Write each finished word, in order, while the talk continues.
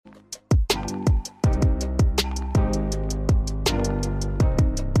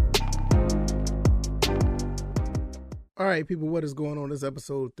All right, people, what is going on? This is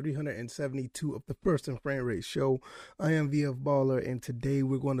episode 372 of the First and Frame Rate Show. I am VF Baller, and today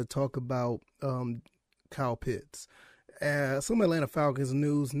we're going to talk about Kyle Pitts. Some Atlanta Falcons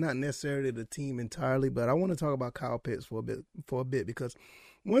news, not necessarily the team entirely, but I want to talk about Kyle Pitts for a bit because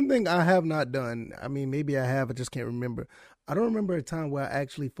one thing I have not done, I mean, maybe I have, I just can't remember. I don't remember a time where I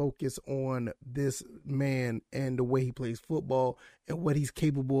actually focus on this man and the way he plays football and what he's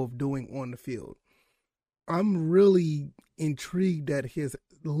capable of doing on the field. I'm really intrigued at his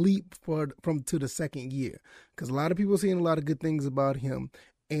leap from to the second year because a lot of people are saying a lot of good things about him,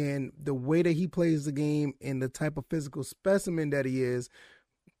 and the way that he plays the game and the type of physical specimen that he is,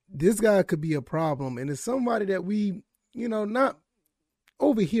 this guy could be a problem. And it's somebody that we, not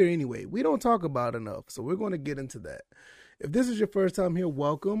over here anyway, we don't talk about enough. So we're going to get into that. If this is your first time here,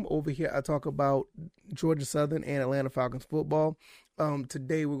 welcome. Over here, I talk about Georgia Southern and Atlanta Falcons football.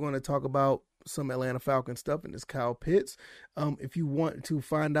 Today, we're going to talk about some Atlanta Falcons stuff, and it's Kyle Pitts. If you want to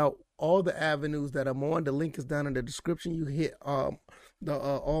find out all the avenues that I'm on, the link is down in the description. You hit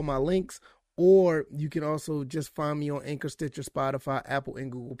all my links, or you can also just find me on Anchor, Stitcher, Spotify, Apple,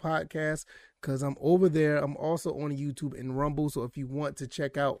 and Google Podcasts, because I'm over there. I'm also on YouTube and Rumble, so if you want to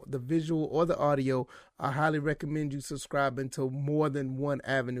check out the visual or the audio, I highly recommend you subscribing to more than one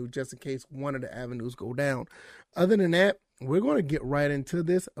avenue, just in case one of the avenues go down. Other than that, we're going to get right into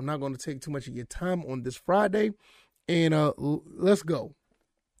this. I'm not going to take too much of your time on this Friday, and let's go.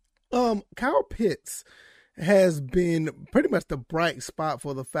 Kyle Pitts has been pretty much the bright spot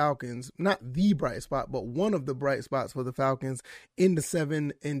for the Falcons, not the bright spot, but one of the bright spots for the Falcons in the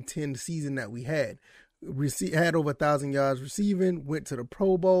 7-10 season that we had. Had over 1,000 yards receiving, went to the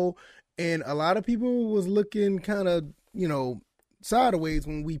Pro Bowl, and a lot of people was looking kind of, sideways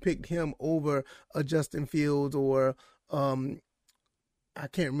when we picked him over a Justin Fields or I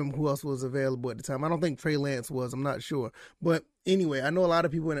can't remember who else was available at the time. I don't think Trey Lance was. I'm not sure. But anyway, I know a lot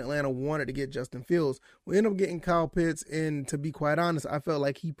of people in Atlanta wanted to get Justin Fields. We ended up getting Kyle Pitts, and to be quite honest, I felt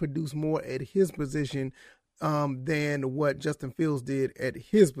like he produced more at his position than what Justin Fields did at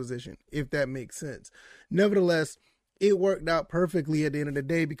his position, if that makes sense. Nevertheless, it worked out perfectly at the end of the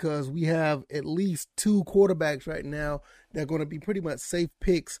day because we have at least two quarterbacks right now that are going to be pretty much safe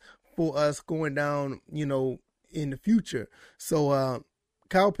picks for us going down, in the future. So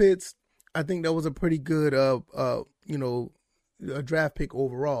Kyle Pitts, I think that was a pretty good a draft pick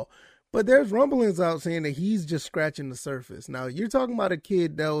overall. But there's rumblings out saying that he's just scratching the surface. Now, you're talking about a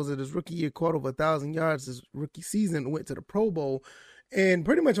kid that was at his rookie year, caught over 1,000 yards his rookie season, went to the Pro Bowl, and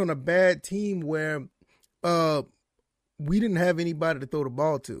pretty much on a bad team where we didn't have anybody to throw the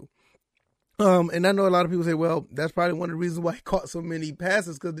ball to. And I know a lot of people say, well, that's probably one of the reasons why he caught so many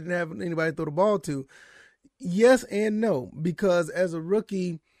passes, because they didn't have anybody to throw the ball to. Yes and no, because as a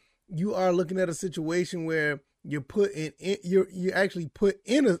rookie, you are looking at a situation where you're actually put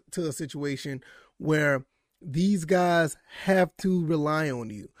into a situation where these guys have to rely on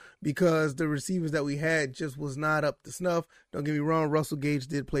you because the receivers that we had just was not up to snuff. Don't get me wrong, Russell Gage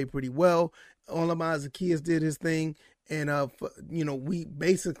did play pretty well. Olamide Zaccheaus did his thing, and we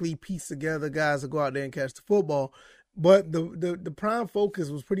basically pieced together guys to go out there and catch the football. But the prime focus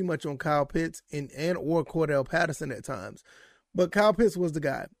was pretty much on Kyle Pitts and or Cordell Patterson at times. But Kyle Pitts was the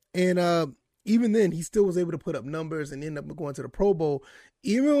guy. And even then, he still was able to put up numbers and end up going to the Pro Bowl,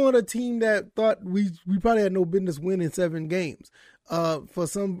 even on a team that thought we probably had no business winning 7 games. For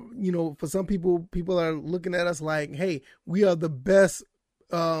some people are looking at us like, hey, we are the best,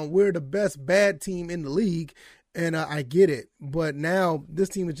 we're the best bad team in the league. And I get it. But now this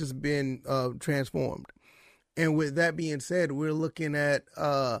team has just been transformed. And with that being said, we're looking at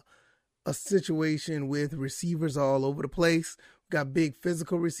a situation with receivers all over the place. We've got big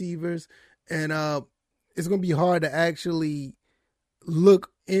physical receivers, and it's going to be hard to actually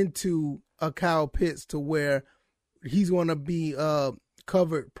look into a Kyle Pitts to where he's going to be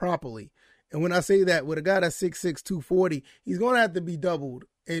covered properly. And when I say that, with a guy that's 6'6", 240, he's going to have to be doubled,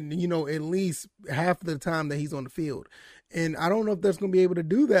 and at least half of the time that he's on the field. And I don't know if that's going to be able to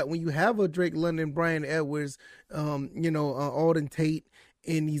do that when you have a Drake London, Brian Edwards, Alden Tate,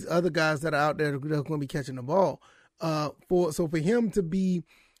 and these other guys that are out there that are going to be catching the ball. For him to be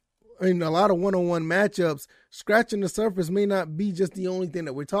in a lot of one-on-one matchups, scratching the surface may not be just the only thing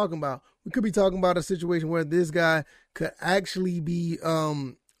that we're talking about. We could be talking about a situation where this guy could actually be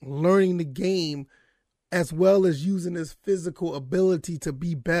learning the game as well as using his physical ability to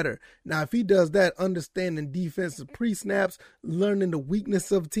be better. Now, if he does that, understanding defensive pre-snaps, learning the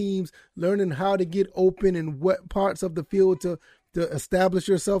weakness of teams, learning how to get open in what parts of the field to establish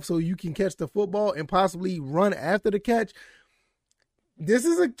yourself so you can catch the football and possibly run after the catch, this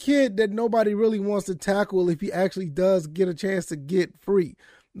is a kid that nobody really wants to tackle if he actually does get a chance to get free.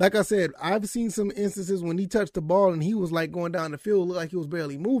 Like I said, I've seen some instances when he touched the ball and he was like going down the field, looked like he was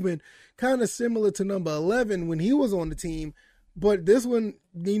barely moving, kind of similar to number 11 when he was on the team. But this one,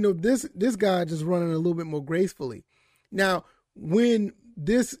 this guy just running a little bit more gracefully. Now, when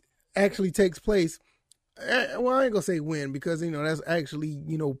this actually takes place, well, I ain't gonna say when because that's actually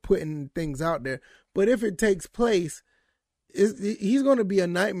putting things out there. But if it takes place, he's going to be a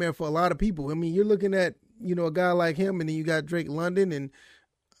nightmare for a lot of people. I mean, you're looking at a guy like him, and then you got Drake London, and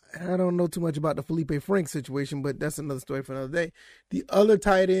I don't know too much about the Felipe Franks situation, but that's another story for another day. The other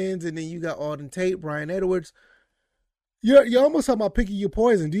tight ends, and then you got Alden Tate, Brian Edwards. You're almost talking about picking your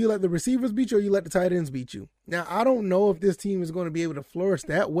poison. Do you let the receivers beat you or you let the tight ends beat you? Now, I don't know if this team is going to be able to flourish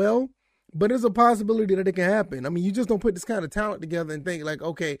that well, but there's a possibility that it can happen. I mean, you just don't put this kind of talent together and think like,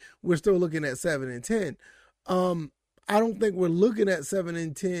 okay, we're still looking at 7-10. I don't think we're looking at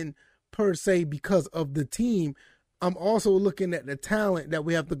 7-10 per se because of the team. I'm also looking at the talent that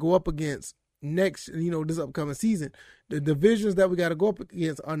we have to go up against next, this upcoming season. The divisions that we got to go up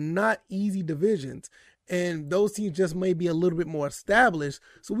against are not easy divisions. And those teams just may be a little bit more established.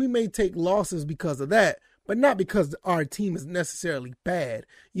 So we may take losses because of that, but not because our team is necessarily bad.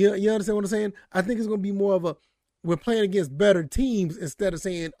 You understand what I'm saying? I think it's going to be more of we're playing against better teams instead of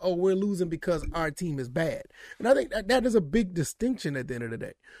saying, oh, we're losing because our team is bad. And I think that is a big distinction at the end of the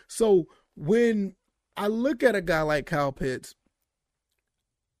day. So when I look at a guy like Kyle Pitts,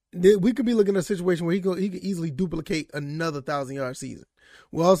 we could be looking at a situation where he could easily duplicate another 1,000-yard season.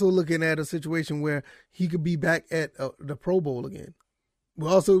 We're also looking at a situation where he could be back at the Pro Bowl again.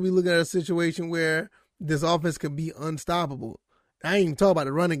 We'll also be looking at a situation where this offense could be unstoppable. I ain't even talking about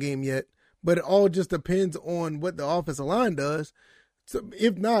the running game yet, but it all just depends on what the offensive line does. So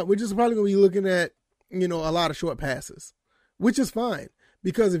if not, we're just probably going to be looking at, a lot of short passes, which is fine.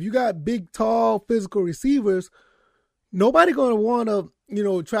 Because if you got big, tall, physical receivers, nobody going to want to,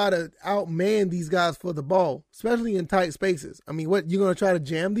 try to outman these guys for the ball, especially in tight spaces. I mean, what, you're going to try to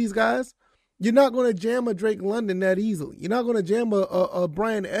jam these guys? You're not going to jam a Drake London that easily. You're not going to jam a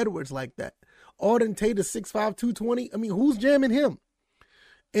Brian Edwards like that. Alden Tate is 6'5", 220. I mean, who's jamming him?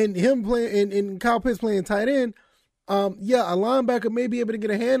 And him playing, and Kyle Pitts playing tight end, a linebacker may be able to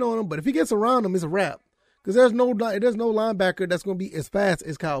get a hand on him, but if he gets around him, it's a wrap. Because there's no linebacker that's going to be as fast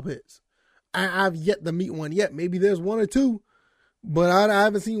as Kyle Pitts. I've yet to meet one yet. Maybe there's one or two, but I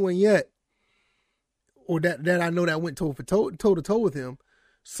haven't seen one yet. Or that I know that went toe to toe with him.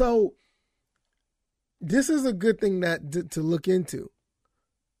 So this is a good thing to look into.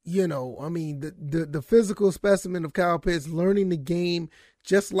 I mean, the physical specimen of Kyle Pitts, learning the game,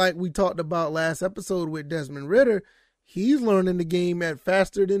 just like we talked about last episode with Desmond Ridder, he's learning the game at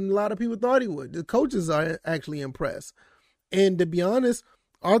faster than a lot of people thought he would. The coaches are actually impressed. And to be honest,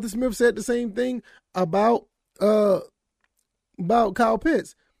 Arthur Smith said the same thing about Kyle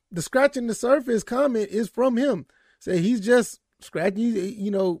Pitts. The scratching the surface comment is from him. Say he's just scratching,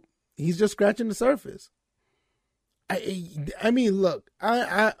 he's just scratching the surface. I mean, look,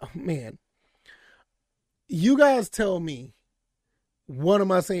 man, you guys tell me, what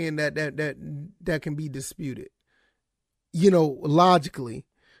am I saying that can be disputed? Logically,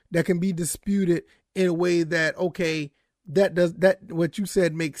 that can be disputed in a way that, okay, that what you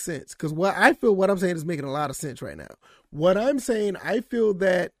said makes sense. Because what I'm saying is making a lot of sense right now. What I'm saying, I feel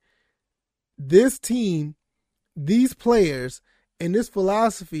that this team, these players, and this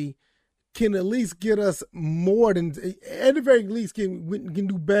philosophy can at least get us more than, at the very least, can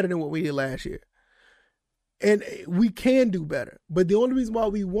do better than what we did last year. And we can do better. But the only reason why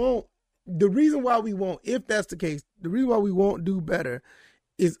we won't, if that's the case, the reason why we won't do better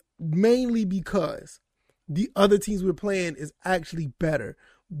is mainly because the other teams we're playing is actually better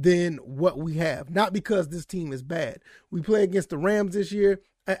than what we have. Not because this team is bad. We play against the Rams this year.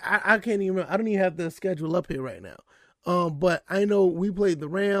 I can't even remember. I don't even have the schedule up here right now. But I know we played the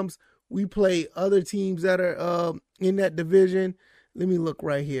Rams. We play other teams that are in that division. Let me look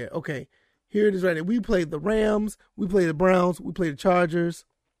right here. Okay, here it is right here. We played the Rams. We played the Browns. We played the Chargers.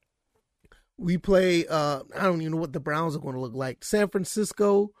 We play, I don't even know what the Browns are going to look like. San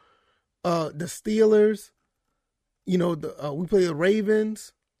Francisco, the Steelers. We play the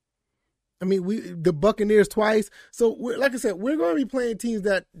Ravens. I mean, the Buccaneers twice. So, like I said, we're going to be playing teams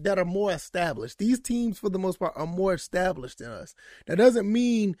that are more established. These teams, for the most part, are more established than us. That doesn't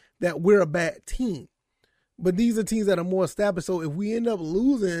mean that we're a bad team. But these are teams that are more established. So, if we end up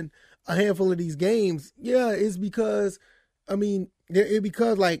losing a handful of these games, it's because, I would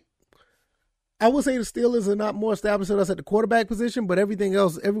say the Steelers are not more established than us at the quarterback position, but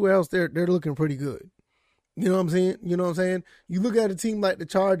everywhere else, they're looking pretty good. You know what I'm saying? You know what I'm saying? You look at a team like the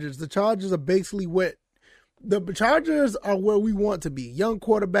Chargers. The Chargers are basically what the Chargers are where we want to be. Young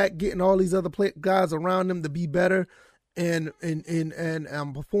quarterback, getting all these other guys around them to be better and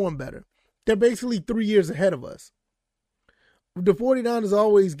perform better. They're basically 3 years ahead of us. The 49ers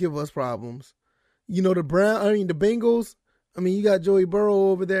always give us problems. You know, the Bengals, you got Joey Burrow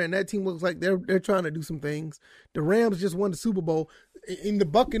over there, and that team looks like they're trying to do some things. The Rams just won the Super Bowl. In the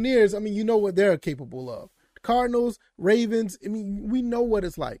Buccaneers, you know what they're capable of. The Cardinals, Ravens, we know what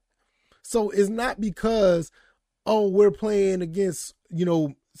it's like. So it's not because, we're playing against,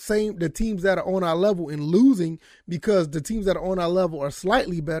 the teams that are on our level and losing because the teams that are on our level are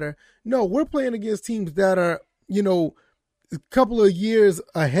slightly better. No, we're playing against teams that are, a couple of years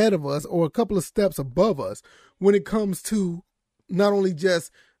ahead of us or a couple of steps above us when it comes to not only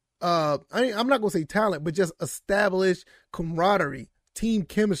just, I'm not going to say talent, but just established camaraderie, team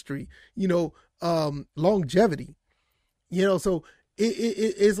chemistry, longevity. So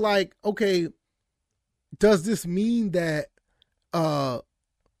it's like, okay, does this mean that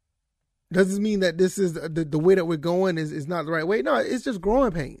this is the way that we're going is not the right way? No, it's just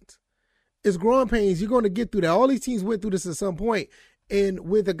growing pains. It's growing pains. You're going to get through that. All these teams went through this at some point. And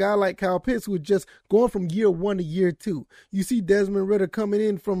with a guy like Kyle Pitts, who is just going from year 1 to year 2, you see Desmond Ridder coming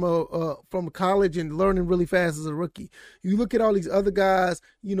in from college and learning really fast as a rookie. You look at all these other guys,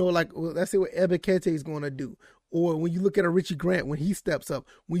 let's say what Ebikete is going to do, or when you look at a Richie Grant when he steps up.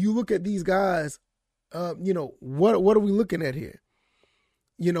 When you look at these guys, what are we looking at here?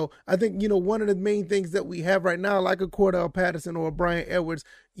 I think, one of the main things that we have right now, like a Cordell Patterson or a Brian Edwards,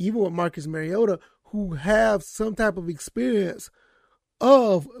 even with Marcus Mariota, who have some type of experience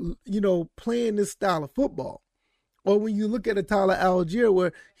of, playing this style of football. Or when you look at a Tyler Algier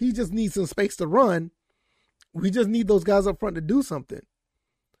where he just needs some space to run, we just need those guys up front to do something.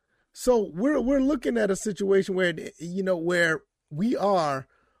 So we're looking at a situation where, where we are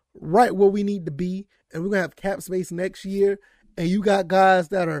right where we need to be, and we're going to have cap space next year. And you got guys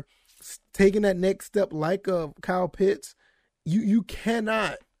that are taking that next step like Kyle Pitts. You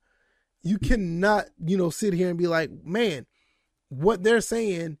cannot, sit here and be like, man, what they're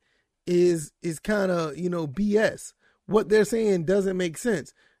saying is kind of, BS. What they're saying doesn't make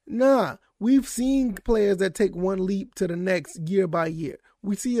sense. Nah, we've seen players that take one leap to the next year by year.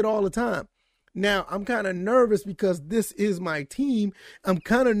 We see it all the time. Now, I'm kind of nervous because this is my team. I'm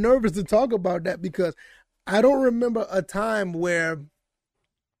kind of nervous to talk about that because I don't remember a time where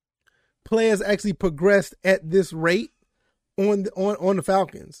players actually progressed at this rate on the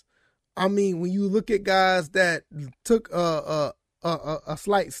Falcons. When you look at guys that took a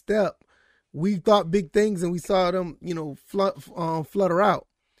slight step, we thought big things and we saw them, flutter out.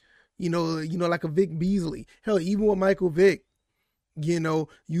 Like a Vic Beasley. Hell, even with Michael Vick. You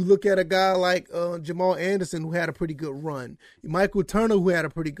look at a guy like Jamal Anderson, who had a pretty good run. Michael Turner, who had a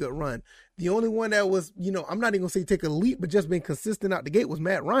pretty good run. The only one that was, I'm not even going to say take a leap, but just been consistent out the gate was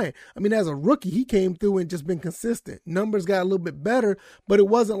Matt Ryan. As a rookie, he came through and just been consistent. Numbers got a little bit better, but it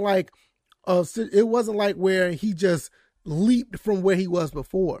wasn't like where he just leaped from where he was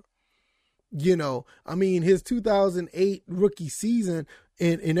before. His 2008 rookie season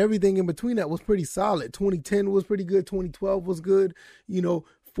and everything in between that was pretty solid. 2010 was pretty good. 2012 was good.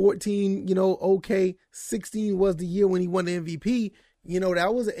 14, okay. 16 was the year when he won the MVP.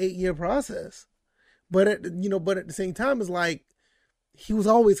 That was an 8-year process. But at the same time, it's like he was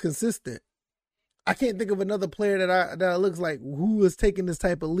always consistent. I can't think of another player that looks like who was taking this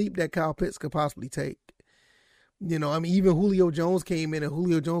type of leap that Kyle Pitts could possibly take. Even Julio Jones came in and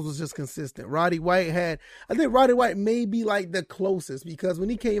Julio Jones was just consistent. I think Roddy White may be like the closest because when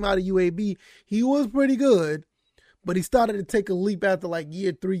he came out of UAB, he was pretty good, but he started to take a leap after like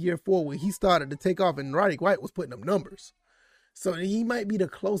year 3, year 4, where he started to take off and Roddy White was putting up numbers. So he might be the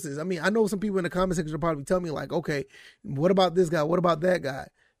closest. I know some people in the comment section will probably tell me like, okay, what about this guy? What about that guy?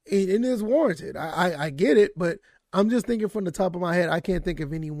 It is warranted. I get it, but I'm just thinking from the top of my head, I can't think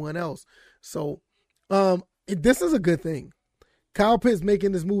of anyone else. So, this is a good thing. Kyle Pitts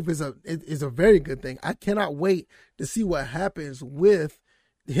making this move is a very good thing. I cannot wait to see what happens with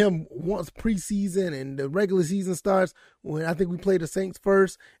him once preseason and the regular season starts. When I think we play the Saints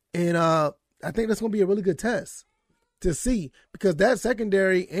first, and I think that's going to be a really good test to see because that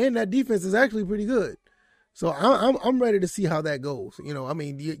secondary and that defense is actually pretty good. So I'm ready to see how that goes.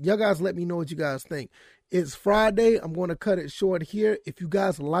 Y'all guys let me know what you guys think. It's Friday. I'm going to cut it short here. If you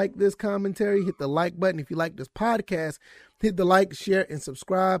guys like this commentary, hit the like button. If you like this podcast, hit the like, share, and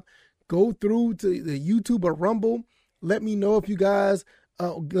subscribe. Go through to the YouTube or Rumble. Let me know if you guys,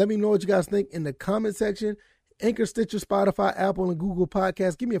 let me know what you guys think in the comment section. Anchor, Stitcher, Spotify, Apple, and Google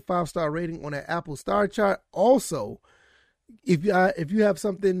Podcasts. Give me a 5-star rating on that Apple Star Chart. Also, if you have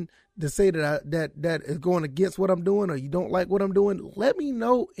something to say that is going against what I'm doing, or you don't like what I'm doing, let me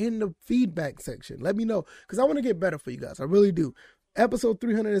know in the feedback section. Let me know, because I want to get better for you guys. I really do. Episode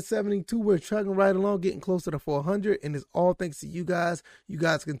 372, we're chugging right along, getting closer to 400, and it's all thanks to you guys. You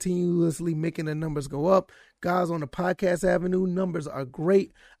guys continuously making the numbers go up. Guys on the podcast avenue, numbers are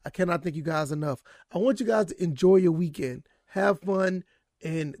great. I cannot thank you guys enough. I want you guys to enjoy your weekend. Have fun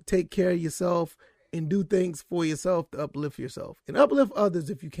and take care of yourself and do things for yourself to uplift yourself and uplift others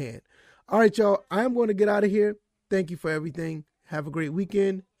if you can. All right, y'all, I'm going to get out of here. Thank you for everything. Have a great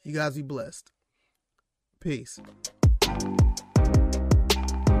weekend. You guys be blessed. Peace.